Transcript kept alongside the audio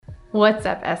What's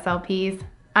up, SLPs?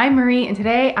 I'm Marie, and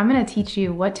today I'm going to teach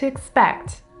you what to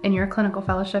expect in your clinical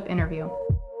fellowship interview.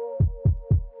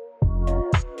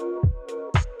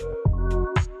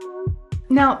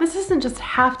 Now, this doesn't just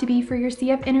have to be for your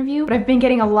CF interview, but I've been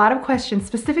getting a lot of questions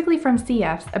specifically from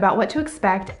CFs about what to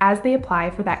expect as they apply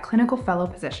for that clinical fellow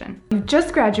position. You've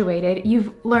just graduated,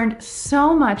 you've learned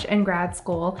so much in grad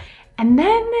school, and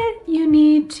then you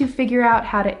need to figure out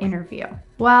how to interview.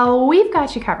 Well, we've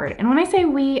got you covered. And when I say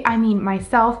we, I mean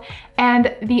myself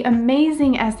and the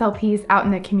amazing SLPs out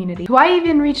in the community who I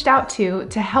even reached out to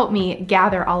help me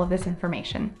gather all of this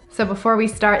information. So before we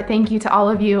start, thank you to all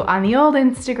of you on the old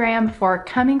Instagram for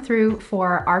coming through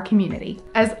for our community.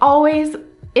 As always,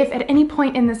 if at any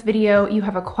point in this video you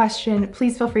have a question,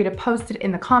 please feel free to post it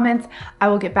in the comments. I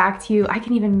will get back to you. I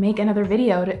can even make another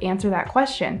video to answer that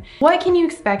question. What can you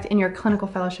expect in your clinical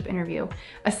fellowship interview?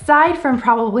 Aside from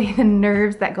probably the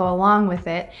nerves that go along with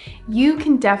it, you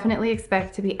can definitely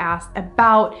expect to be asked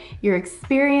about your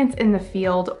experience in the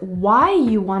field, why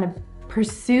you want to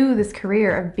pursue this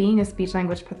career of being a speech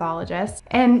language pathologist.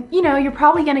 And you're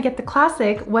probably gonna get the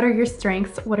classic, what are your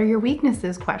strengths, what are your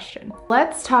weaknesses question.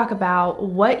 Let's talk about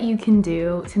what you can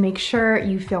do to make sure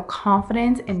you feel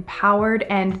confident, empowered,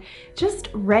 and just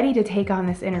ready to take on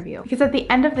this interview. Because at the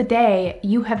end of the day,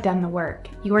 you have done the work.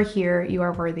 You are here, you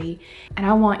are worthy, and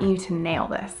I want you to nail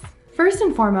this. First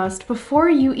and foremost, before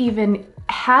you even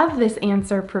have this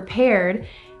answer prepared,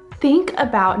 think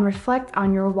about and reflect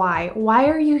on your why. Why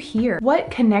are you here?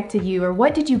 What connected you, or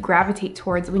what did you gravitate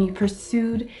towards when you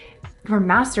pursued your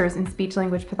master's in speech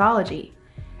language pathology?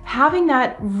 Having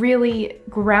that really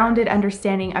grounded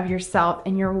understanding of yourself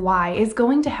and your why is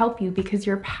going to help you, because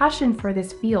your passion for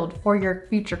this field, for your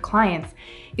future clients,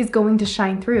 is going to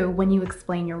shine through when you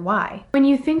explain your why. When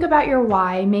you think about your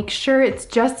why, make sure it's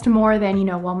just more than,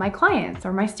 well, my clients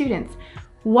or my students.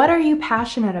 What are you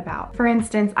passionate about? For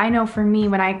instance, I know for me,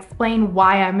 when I explain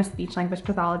why I'm a speech language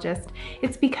pathologist,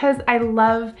 it's because I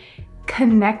love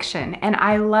connection and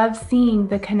I love seeing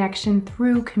the connection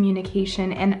through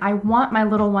communication, and I want my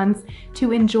little ones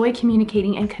to enjoy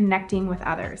communicating and connecting with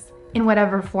others in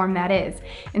whatever form that is.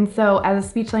 And so as a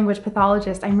speech language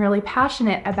pathologist, I'm really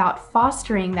passionate about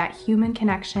fostering that human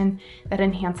connection that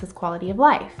enhances quality of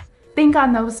life. Think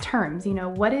on those terms,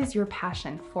 what is your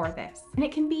passion for this? And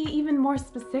it can be even more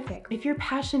specific. If you're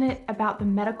passionate about the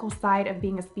medical side of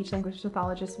being a speech language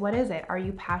pathologist, what is it? Are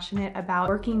you passionate about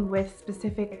working with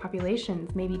specific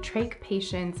populations, maybe trach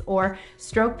patients or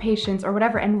stroke patients or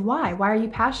whatever, and why? Why are you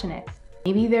passionate?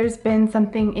 Maybe there's been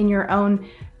something in your own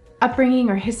upbringing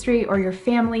or history or your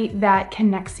family that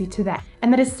connects you to that.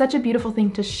 And that is such a beautiful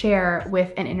thing to share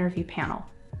with an interview panel.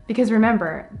 Because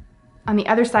remember, on the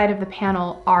other side of the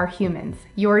panel are humans.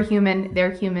 You're human, they're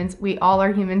humans, we all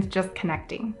are humans just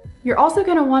connecting. You're also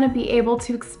gonna wanna be able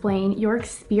to explain your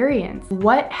experience.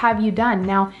 What have you done?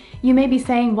 Now, you may be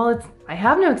saying, well, I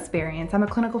have no experience, I'm a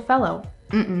clinical fellow.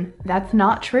 That's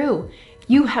not true.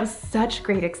 You have such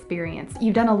great experience.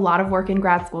 You've done a lot of work in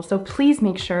grad school, so please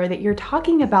make sure that you're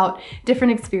talking about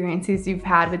different experiences you've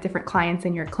had with different clients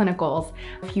in your clinicals.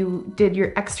 If you did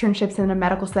your externships in a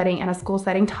medical setting and a school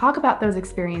setting, talk about those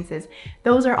experiences.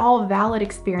 Those are all valid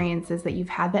experiences that you've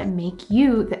had that make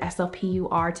you the SLP you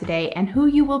are today and who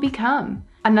you will become.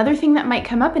 Another thing that might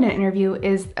come up in an interview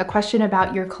is a question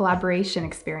about your collaboration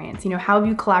experience. How have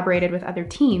you collaborated with other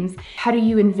teams? How do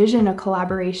you envision a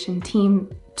collaboration team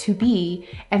to be,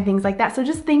 and things like that. So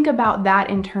just think about that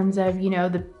in terms of,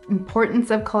 the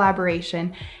importance of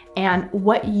collaboration and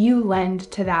what you lend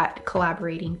to that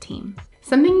collaborating team.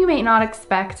 Something you may not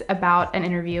expect about an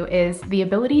interview is the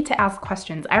ability to ask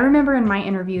questions. I remember in my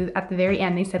interview at the very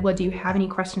end, they said, well, do you have any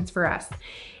questions for us?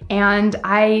 And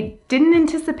I didn't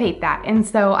anticipate that. And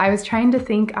so I was trying to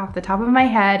think off the top of my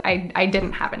head. I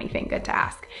didn't have anything good to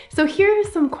ask. So here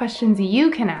are some questions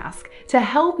you can ask to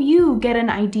help you get an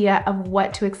idea of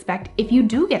what to expect if you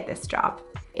do get this job.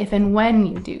 If and when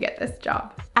you do get this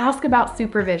job. Ask about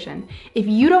supervision. If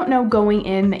you don't know going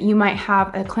in that you might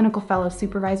have a clinical fellow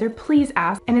supervisor, please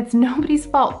ask. And it's nobody's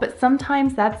fault, but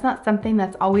sometimes that's not something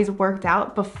that's always worked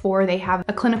out before they have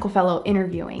a clinical fellow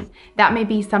interviewing. That may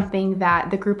be something that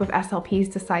the group of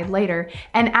SLPs decide later.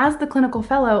 And as the clinical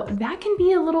fellow, that can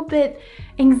be a little bit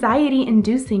anxiety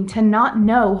inducing to not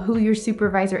know who your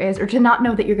supervisor is, or to not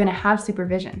know that you're gonna have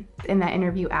supervision. In that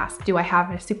interview, ask, do I have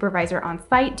a supervisor on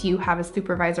site? Do you have a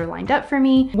supervisor lined up for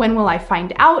me? When will I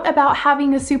find out about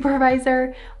having a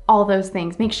supervisor? All those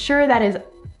things. Make sure that is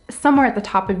somewhere at the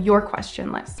top of your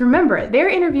question list. Remember, they're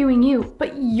interviewing you,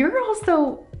 but you're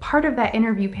also part of that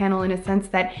interview panel in a sense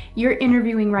that you're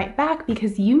interviewing right back,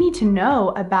 because you need to know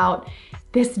about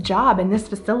this job and this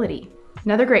facility.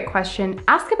 Another great question,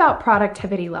 ask about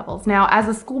productivity levels. Now, as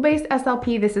a school-based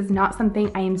SLP, this is not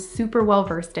something I am super well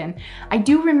versed in. I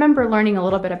do remember learning a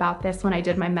little bit about this when I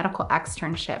did my medical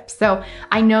externship. So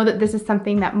I know that this is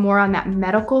something that more on that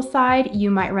medical side you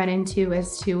might run into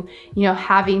as to,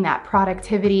 having that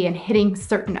productivity and hitting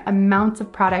certain amounts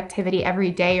of productivity every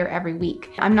day or every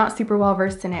week. I'm not super well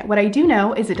versed in it. What I do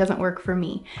know is it doesn't work for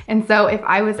me. And so if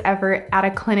I was ever at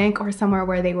a clinic or somewhere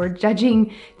where they were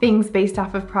judging things based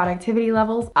off of productivity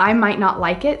levels, I might not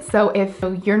like it. So if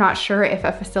you're not sure if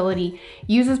a facility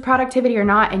uses productivity or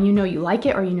not, and you like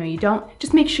it or you don't,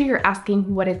 just make sure you're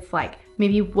asking what it's like.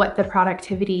 Maybe what the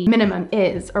productivity minimum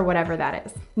is or whatever that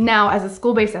is. Now, as a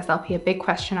school-based SLP, a big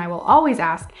question I will always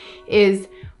ask is,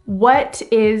 what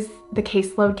is the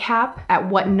caseload cap? At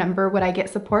what number would I get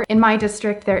support? In my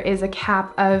district, there is a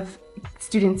cap of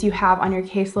students you have on your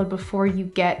caseload before you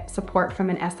get support from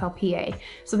an SLPA.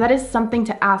 So that is something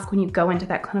to ask when you go into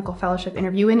that clinical fellowship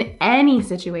interview in any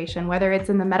situation, whether it's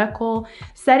in the medical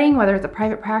setting, whether it's a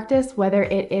private practice, whether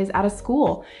it is at a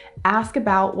school. Ask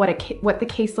about what the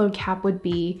caseload cap would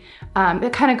be.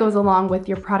 It kind of goes along with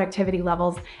your productivity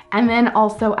levels. And then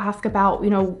also ask about,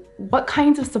 what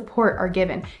kinds of support are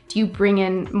given. Do you bring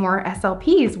in more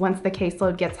SLPs once the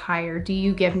caseload gets higher? Do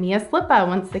you give Mia-SLPA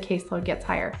once the caseload gets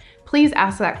higher? Please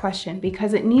ask that question,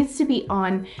 because it needs to be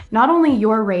on not only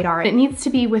your radar, it needs to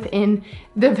be within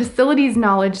the facility's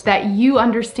knowledge that you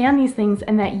understand these things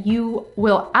and that you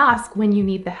will ask when you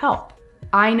need the help.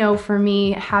 I know for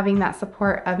me, having that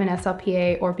support of an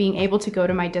SLPA or being able to go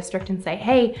to my district and say,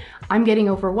 hey, I'm getting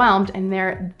overwhelmed, and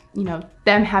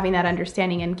them having that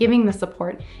understanding and giving the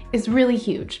support is really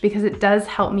huge, because it does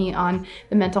help me on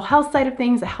the mental health side of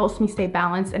things. It helps me stay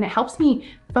balanced, and it helps me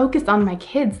focus on my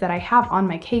kids that I have on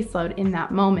my caseload in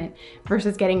that moment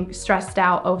versus getting stressed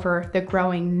out over the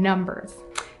growing numbers.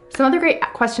 Some other great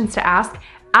questions to ask.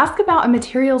 Ask about a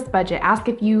materials budget. Ask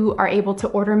if you are able to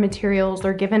order materials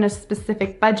or given a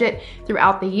specific budget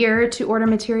throughout the year to order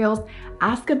materials.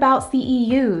 Ask about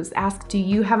CEUs. Ask, do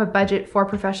you have a budget for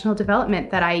professional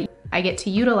development that I get to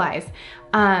utilize?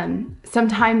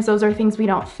 Sometimes those are things we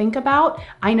don't think about.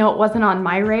 I know it wasn't on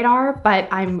my radar, but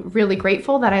I'm really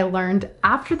grateful that I learned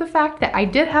after the fact that I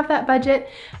did have that budget,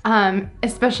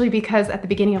 especially because at the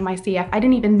beginning of my CF, I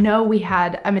didn't even know we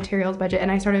had a materials budget, and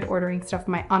I started ordering stuff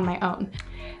on my own.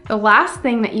 The last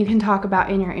thing that you can talk about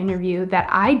in your interview that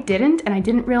I didn't, and I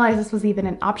didn't realize this was even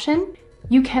an option,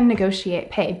 you can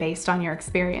negotiate pay based on your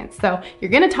experience. So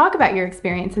you're gonna talk about your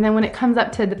experience, and then when it comes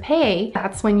up to the pay,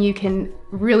 that's when you can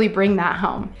really bring that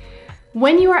home.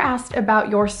 When you are asked about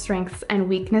your strengths and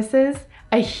weaknesses,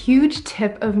 a huge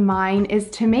tip of mine is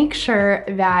to make sure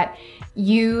that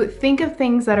you think of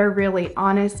things that are really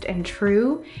honest and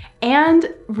true,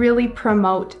 and really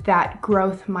promote that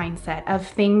growth mindset of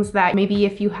things that maybe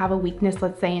if you have a weakness,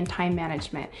 let's say in time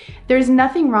management. There's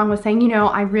nothing wrong with saying,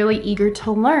 I'm really eager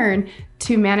to learn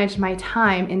to manage my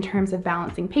time in terms of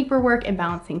balancing paperwork and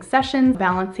balancing sessions,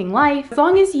 balancing life. As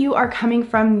long as you are coming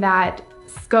from that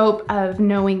scope of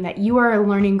knowing that you are a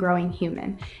learning, growing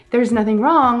human, there's nothing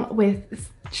wrong with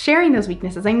sharing those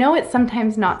weaknesses. I know it's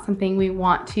sometimes not something we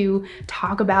want to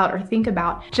talk about or think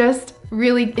about. Just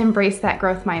really embrace that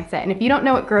growth mindset. And if you don't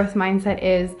know what growth mindset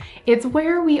is, it's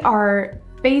where we are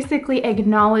basically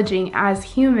acknowledging as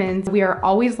humans, we are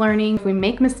always learning. If we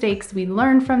make mistakes, we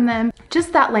learn from them.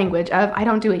 Just that language of, I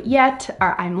don't do it yet,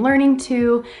 or I'm learning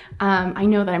to, I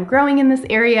know that I'm growing in this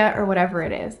area, or whatever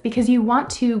it is, because you want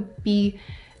to be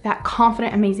that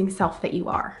confident, amazing self that you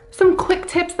are. Some quick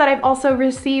tips that I've also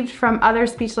received from other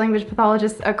speech language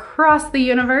pathologists across the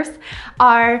universe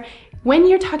are, when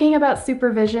you're talking about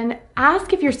supervision,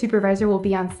 ask if your supervisor will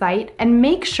be on site, and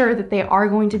make sure that they are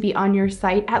going to be on your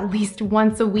site at least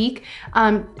once a week.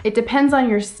 It depends on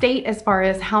your state as far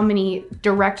as how many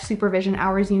direct supervision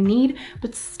hours you need,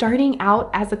 but starting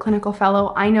out as a clinical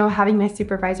fellow, I know having my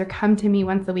supervisor come to me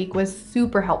once a week was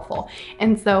super helpful.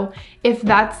 And so if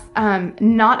that's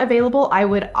not available, I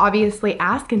would obviously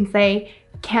ask and say,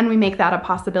 can we make that a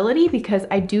possibility? Because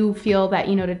I do feel that,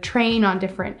 to train on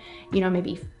different,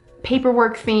 maybe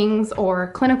paperwork things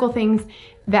or clinical things,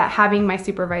 that having my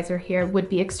supervisor here would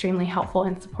be extremely helpful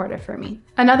and supportive for me.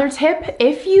 Another tip,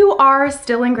 if you are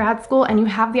still in grad school and you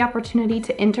have the opportunity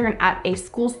to intern at a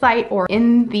school site or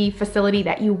in the facility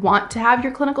that you want to have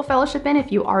your clinical fellowship in,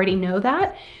 if you already know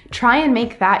that, try and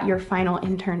make that your final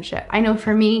internship. I know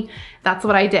for me, that's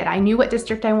what I did. I knew what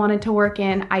district I wanted to work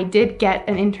in. I did get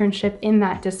an internship in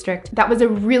that district. That was a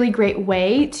really great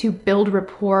way to build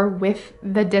rapport with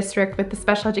the district, with the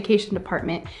special education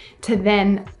department, to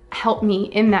then help me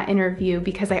in that interview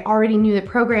because I already knew the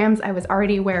programs. I was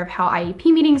already aware of how IEP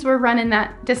meetings were run in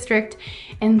that district.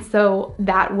 And so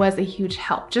that was a huge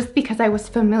help just because I was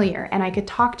familiar and I could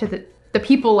talk to the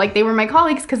people like they were my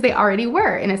colleagues because they already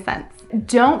were, in a sense.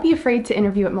 Don't be afraid to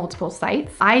interview at multiple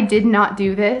sites. I did not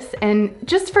do this, and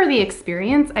just for the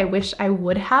experience, I wish I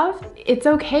would have. It's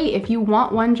okay if you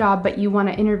want one job but you want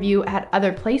to interview at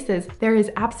other places. There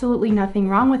is absolutely nothing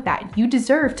wrong with that. You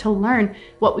deserve to learn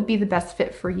what would be the best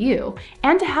fit for you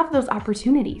and to have those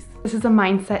opportunities. This is a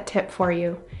mindset tip for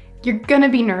you. You're gonna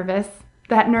be nervous.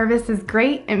 That nervous is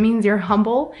great, it means you're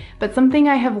humble, but something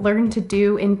I have learned to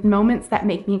do in moments that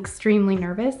make me extremely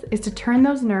nervous is to turn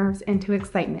those nerves into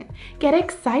excitement. Get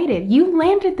excited. You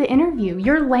landed the interview.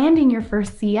 You're landing your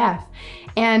first CF.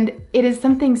 And it is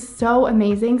something so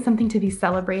amazing, something to be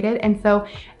celebrated. And so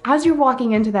as you're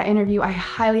walking into that interview, I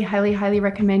highly, highly, highly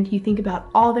recommend you think about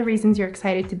all the reasons you're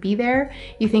excited to be there.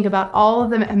 You think about all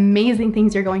of the amazing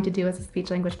things you're going to do as a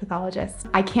speech-language pathologist.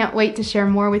 I can't wait to share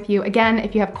more with you. Again,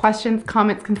 if you have questions,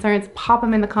 comments, concerns, pop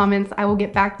them in the comments. I will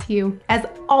get back to you. As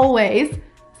always,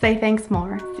 say thanks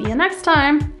more. See you next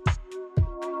time.